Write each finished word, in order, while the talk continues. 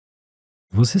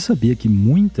Você sabia que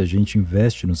muita gente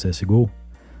investe no CSGO?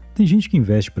 Tem gente que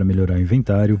investe para melhorar o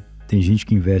inventário, tem gente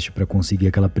que investe para conseguir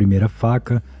aquela primeira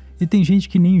faca e tem gente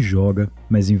que nem joga,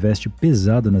 mas investe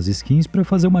pesado nas skins para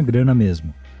fazer uma grana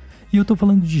mesmo. E eu tô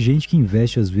falando de gente que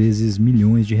investe às vezes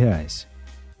milhões de reais.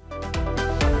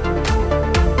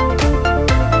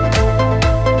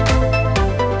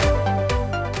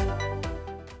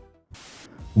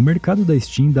 O mercado da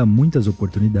Steam dá muitas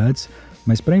oportunidades,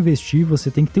 mas para investir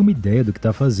você tem que ter uma ideia do que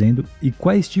está fazendo e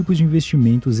quais tipos de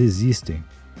investimentos existem.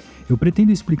 Eu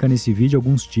pretendo explicar nesse vídeo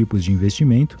alguns tipos de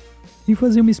investimento e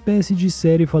fazer uma espécie de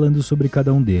série falando sobre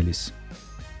cada um deles.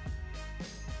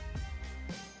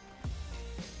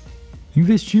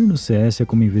 Investir no CS é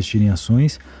como investir em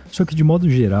ações, só que de modo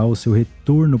geral o seu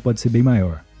retorno pode ser bem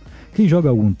maior. Quem joga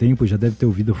há algum tempo já deve ter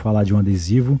ouvido falar de um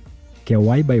adesivo, que é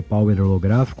o iBuyPower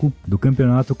holográfico do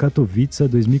campeonato Katowice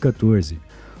 2014.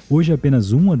 Hoje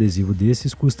apenas um adesivo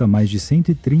desses custa mais de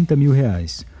 130 mil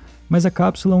reais. Mas a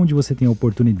cápsula onde você tem a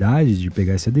oportunidade de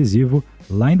pegar esse adesivo,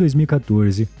 lá em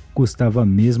 2014, custava a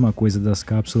mesma coisa das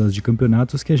cápsulas de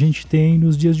campeonatos que a gente tem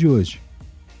nos dias de hoje.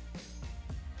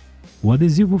 O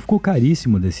adesivo ficou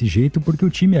caríssimo desse jeito porque o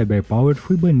time iBuyPower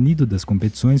foi banido das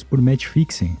competições por match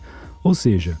fixing, ou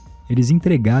seja, eles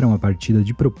entregaram a partida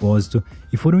de propósito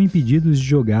e foram impedidos de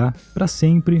jogar para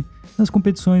sempre nas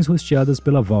competições hosteadas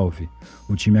pela Valve.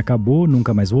 O time acabou,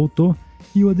 nunca mais voltou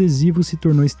e o adesivo se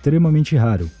tornou extremamente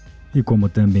raro. E como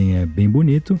também é bem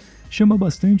bonito, chama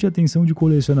bastante a atenção de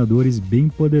colecionadores bem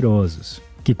poderosos,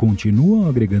 que continuam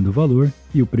agregando valor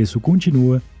e o preço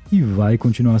continua e vai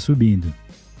continuar subindo.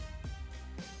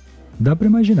 Dá para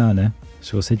imaginar, né?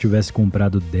 Se você tivesse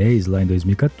comprado 10 lá em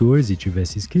 2014 e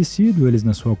tivesse esquecido eles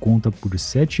na sua conta por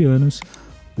 7 anos,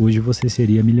 hoje você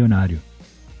seria milionário.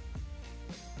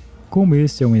 Como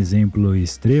esse é um exemplo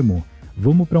extremo,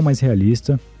 vamos para um mais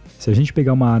realista. Se a gente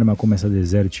pegar uma arma como essa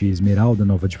Desert Esmeralda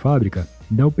nova de fábrica,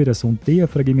 da Operação Teia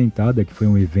Fragmentada, que foi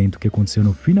um evento que aconteceu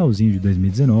no finalzinho de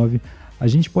 2019, a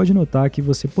gente pode notar que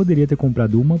você poderia ter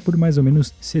comprado uma por mais ou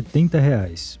menos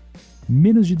R$70.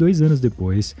 Menos de 2 anos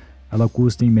depois, ela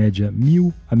custa em média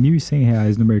R$1.000 a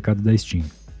R$1.100 no mercado da Steam.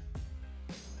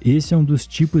 Esse é um dos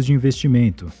tipos de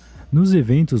investimento, nos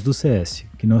eventos do CS,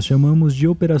 que nós chamamos de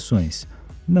operações.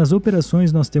 Nas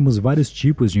operações nós temos vários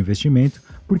tipos de investimento,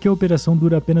 porque a operação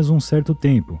dura apenas um certo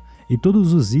tempo, e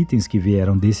todos os itens que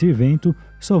vieram desse evento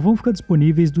só vão ficar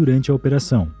disponíveis durante a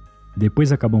operação.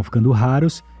 Depois acabam ficando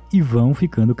raros e vão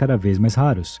ficando cada vez mais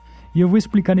raros. E eu vou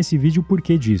explicar nesse vídeo o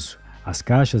porquê disso. As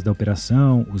caixas da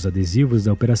operação, os adesivos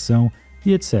da operação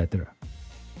e etc.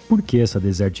 Por que essa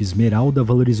Desert Esmeralda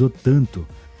valorizou tanto?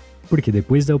 Porque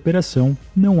depois da operação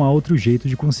não há outro jeito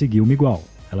de conseguir uma igual.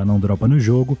 Ela não dropa no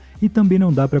jogo e também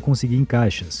não dá para conseguir em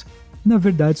caixas. Na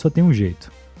verdade só tem um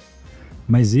jeito.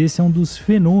 Mas esse é um dos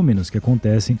fenômenos que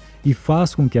acontecem e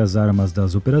faz com que as armas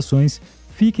das operações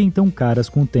fiquem tão caras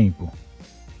com o tempo.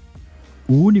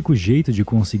 O único jeito de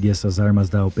conseguir essas armas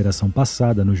da operação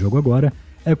passada no jogo agora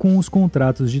é com os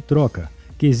contratos de troca,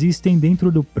 que existem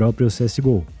dentro do próprio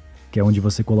CSGO, que é onde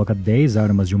você coloca 10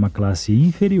 armas de uma classe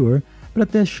inferior para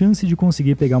ter a chance de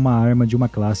conseguir pegar uma arma de uma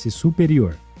classe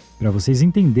superior. Para vocês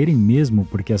entenderem mesmo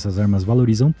por que essas armas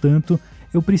valorizam tanto,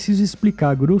 eu preciso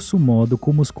explicar grosso modo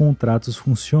como os contratos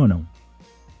funcionam.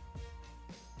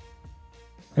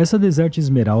 Essa Desert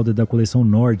Esmeralda é da coleção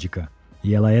nórdica,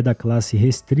 e ela é da classe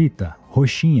restrita,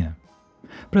 roxinha.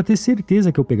 Para ter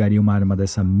certeza que eu pegaria uma arma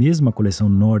dessa mesma coleção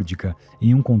nórdica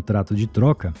em um contrato de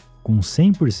troca, com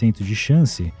 100% de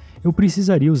chance, eu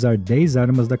precisaria usar 10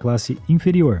 armas da classe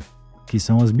inferior, que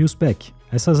são as Mil-Spec,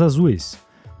 essas azuis.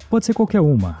 Pode ser qualquer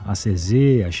uma, a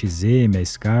CZ, a XM, a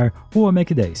Scar ou a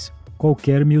Mac-10,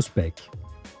 qualquer Mil-Spec.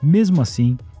 Mesmo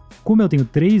assim, como eu tenho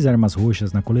 3 armas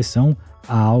roxas na coleção,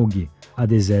 a AUG, a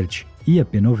Desert e a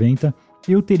P90,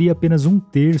 eu teria apenas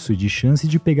 1/3 de chance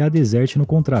de pegar a Desert no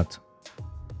contrato.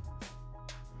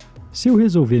 Se eu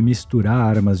resolver misturar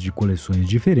armas de coleções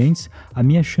diferentes, a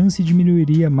minha chance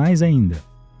diminuiria mais ainda.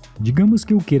 Digamos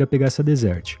que eu queira pegar essa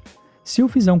Desert. Se eu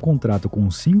fizer um contrato com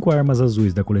 5 armas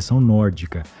azuis da coleção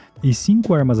nórdica e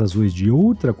 5 armas azuis de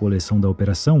outra coleção da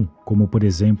operação, como por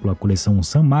exemplo a coleção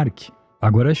Sanmark,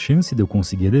 agora a chance de eu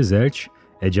conseguir a Desert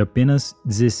é de apenas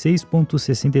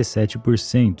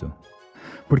 16,67%.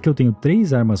 Porque eu tenho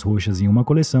 3 armas roxas em uma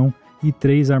coleção e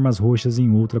 3 armas roxas em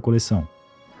outra coleção.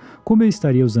 Como eu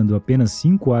estaria usando apenas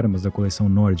 5 armas da coleção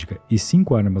nórdica e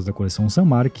 5 armas da coleção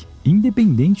Sanmark,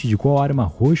 independente de qual arma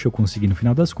roxa eu conseguir no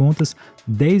final das contas,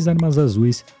 10 armas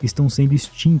azuis estão sendo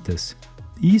extintas.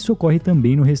 E isso ocorre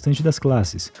também no restante das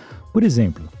classes. Por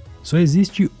exemplo, só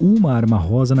existe uma arma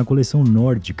rosa na coleção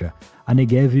nórdica, a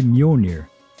Negev Mjolnir,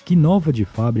 que nova de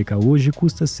fábrica hoje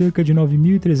custa cerca de R$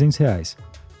 9.300.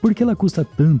 Por que ela custa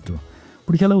tanto?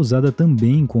 Porque ela é usada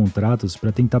também em contratos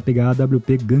para tentar pegar a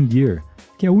AWP Gungear,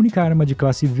 que é a única arma de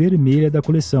classe vermelha da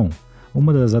coleção,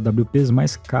 uma das AWPs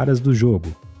mais caras do jogo.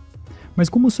 Mas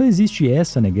como só existe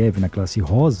essa Negev na classe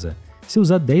rosa, se eu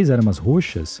usar 10 armas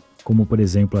roxas, como por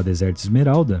exemplo a Desert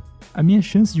Esmeralda, a minha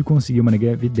chance de conseguir uma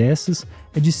Negev dessas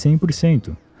é de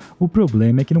 100%. O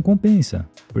problema é que não compensa,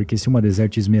 porque se uma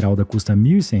Desert Esmeralda custa R$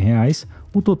 1.100,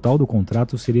 o total do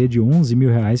contrato seria de R$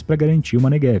 11.000 para garantir uma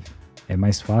Negev. É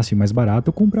mais fácil e mais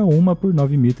barato comprar uma por R$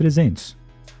 9.300.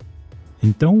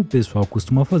 Então o pessoal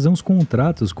costuma fazer uns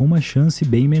contratos com uma chance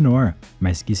bem menor,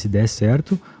 mas que se der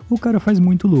certo, o cara faz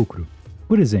muito lucro.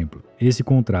 Por exemplo, esse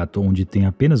contrato onde tem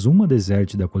apenas uma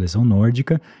Desert da coleção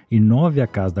nórdica e 9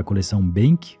 AKs da coleção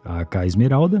Bank, a AK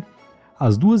Esmeralda,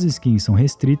 as duas skins são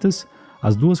restritas,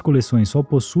 as duas coleções só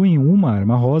possuem uma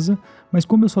arma rosa, mas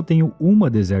como eu só tenho uma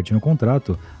Desert no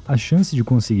contrato, a chance de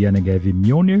conseguir a Negev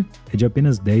Mjolnir é de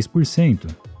apenas 10%.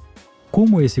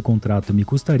 Como esse contrato me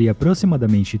custaria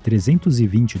aproximadamente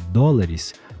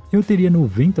 $320, eu teria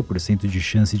 90% de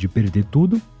chance de perder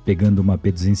tudo, pegando uma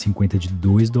P250 de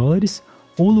 $2,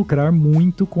 ou lucrar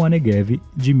muito com a Negev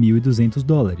de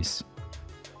 $1.200.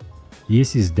 E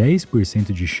esses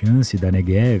 10% de chance da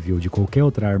Negev ou de qualquer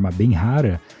outra arma bem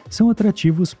rara são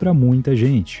atrativos para muita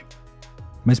gente.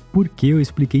 Mas por que eu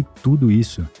expliquei tudo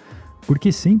isso? Porque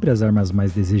sempre as armas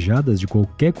mais desejadas de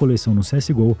qualquer coleção no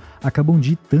CSGO acabam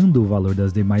ditando o valor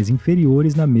das demais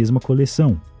inferiores na mesma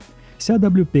coleção. Se a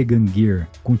AWP Gungear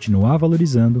continuar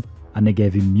valorizando, a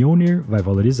Negev Mjolnir vai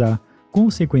valorizar,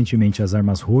 consequentemente as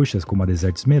armas roxas como a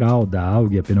Desert Esmeralda, a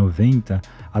AUG, a P90,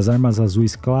 as armas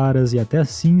azuis claras e até as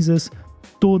cinzas,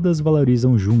 todas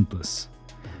valorizam juntas.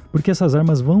 Porque essas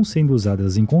armas vão sendo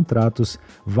usadas em contratos,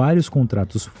 vários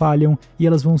contratos falham e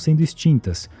elas vão sendo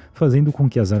extintas, fazendo com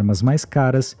que as armas mais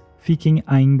caras fiquem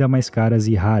ainda mais caras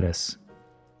e raras.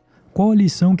 Qual a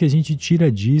lição que a gente tira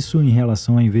disso em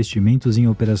relação a investimentos em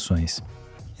operações?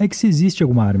 É que se existe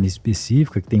alguma arma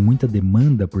específica que tem muita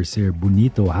demanda por ser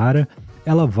bonita ou rara,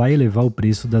 ela vai elevar o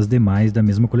preço das demais da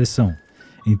mesma coleção.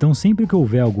 Então sempre que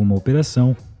houver alguma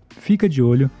operação, fica de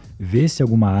olho, vê se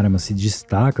alguma arma se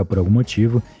destaca por algum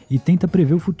motivo e tenta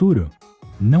prever o futuro.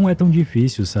 Não é tão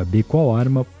difícil saber qual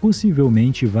arma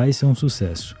possivelmente vai ser um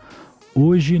sucesso.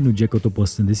 Hoje, no dia que eu tô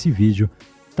postando esse vídeo,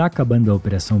 tá acabando a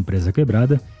operação Presa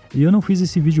Quebrada e eu não fiz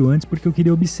esse vídeo antes porque eu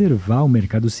queria observar o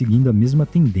mercado seguindo a mesma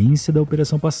tendência da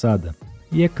operação passada.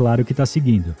 E é claro que tá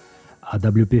seguindo. A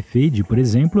WP Fade, por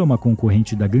exemplo, é uma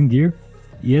concorrente da Gungear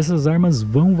e essas armas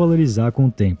vão valorizar com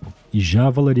o tempo e já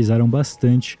valorizaram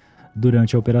bastante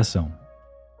durante a operação.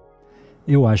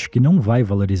 Eu acho que não vai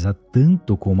valorizar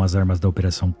tanto como as armas da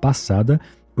operação passada,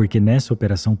 porque nessa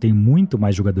operação tem muito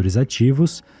mais jogadores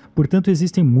ativos, portanto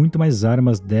existem muito mais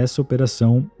armas dessa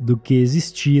operação do que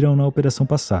existiram na operação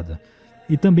passada.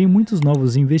 E também muitos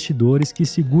novos investidores que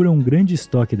seguram um grande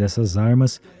estoque dessas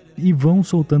armas e vão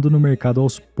soltando no mercado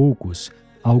aos poucos.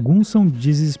 Alguns são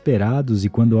desesperados e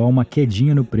quando há uma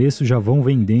quedinha no preço já vão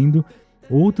vendendo,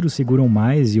 outros seguram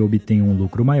mais e obtêm um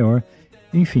lucro maior.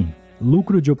 Enfim,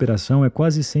 lucro de operação é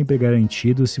quase sempre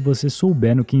garantido se você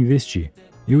souber no que investir.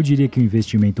 Eu diria que o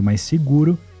investimento mais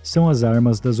seguro são as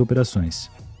armas das operações.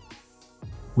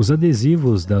 Os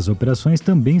adesivos das operações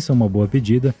também são uma boa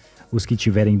pedida, os que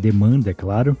tiverem demanda, é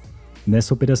claro.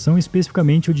 Nessa operação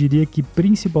especificamente eu diria que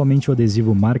principalmente o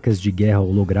adesivo Marcas de Guerra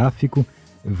holográfico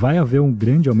vai haver um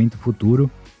grande aumento futuro.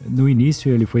 No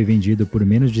início ele foi vendido por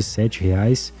menos de R$ 7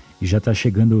 e já está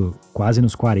chegando quase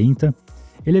nos 40.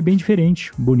 Ele é bem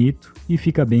diferente, bonito e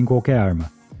fica bem em qualquer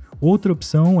arma. Outra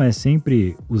opção é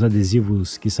sempre os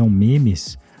adesivos que são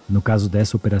memes. No caso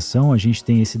dessa operação a gente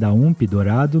tem esse da UMP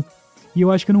dourado e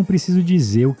eu acho que eu não preciso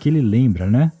dizer o que ele lembra,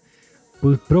 né?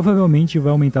 Provavelmente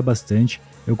vai aumentar bastante.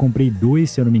 Eu comprei 2,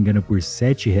 se eu não me engano, por R$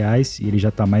 7 e ele já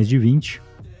está mais de 20.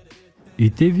 E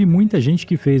teve muita gente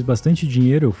que fez bastante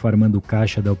dinheiro farmando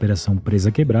caixa da operação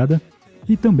Presa Quebrada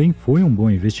e também foi um bom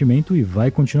investimento e vai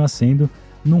continuar sendo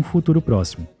num futuro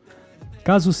próximo.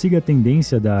 Caso siga a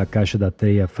tendência da caixa da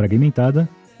teia fragmentada,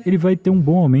 ele vai ter um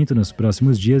bom aumento nos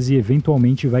próximos dias e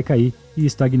eventualmente vai cair e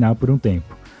estagnar por um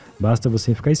tempo. Basta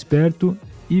você ficar esperto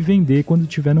e vender quando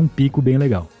tiver num pico bem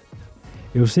legal.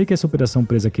 Eu sei que essa operação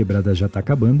Presa Quebrada já está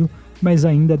acabando, mas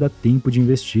ainda dá tempo de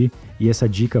investir e essa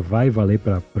dica vai valer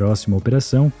para a próxima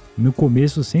operação. No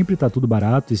começo sempre está tudo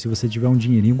barato e se você tiver um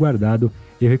dinheirinho guardado,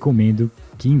 eu recomendo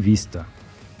que invista.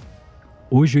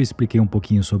 Hoje eu expliquei um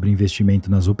pouquinho sobre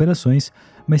investimento nas operações,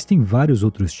 mas tem vários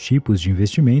outros tipos de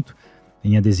investimento,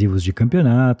 em adesivos de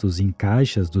campeonatos, em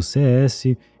caixas do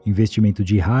CS, investimento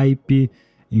de hype,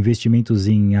 investimentos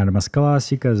em armas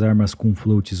clássicas, armas com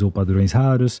floats ou padrões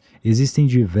raros, existem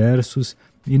diversos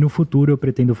e no futuro eu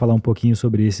pretendo falar um pouquinho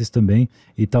sobre esses também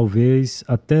e talvez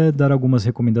até dar algumas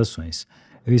recomendações.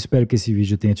 Eu espero que esse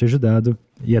vídeo tenha te ajudado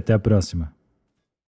e até a próxima.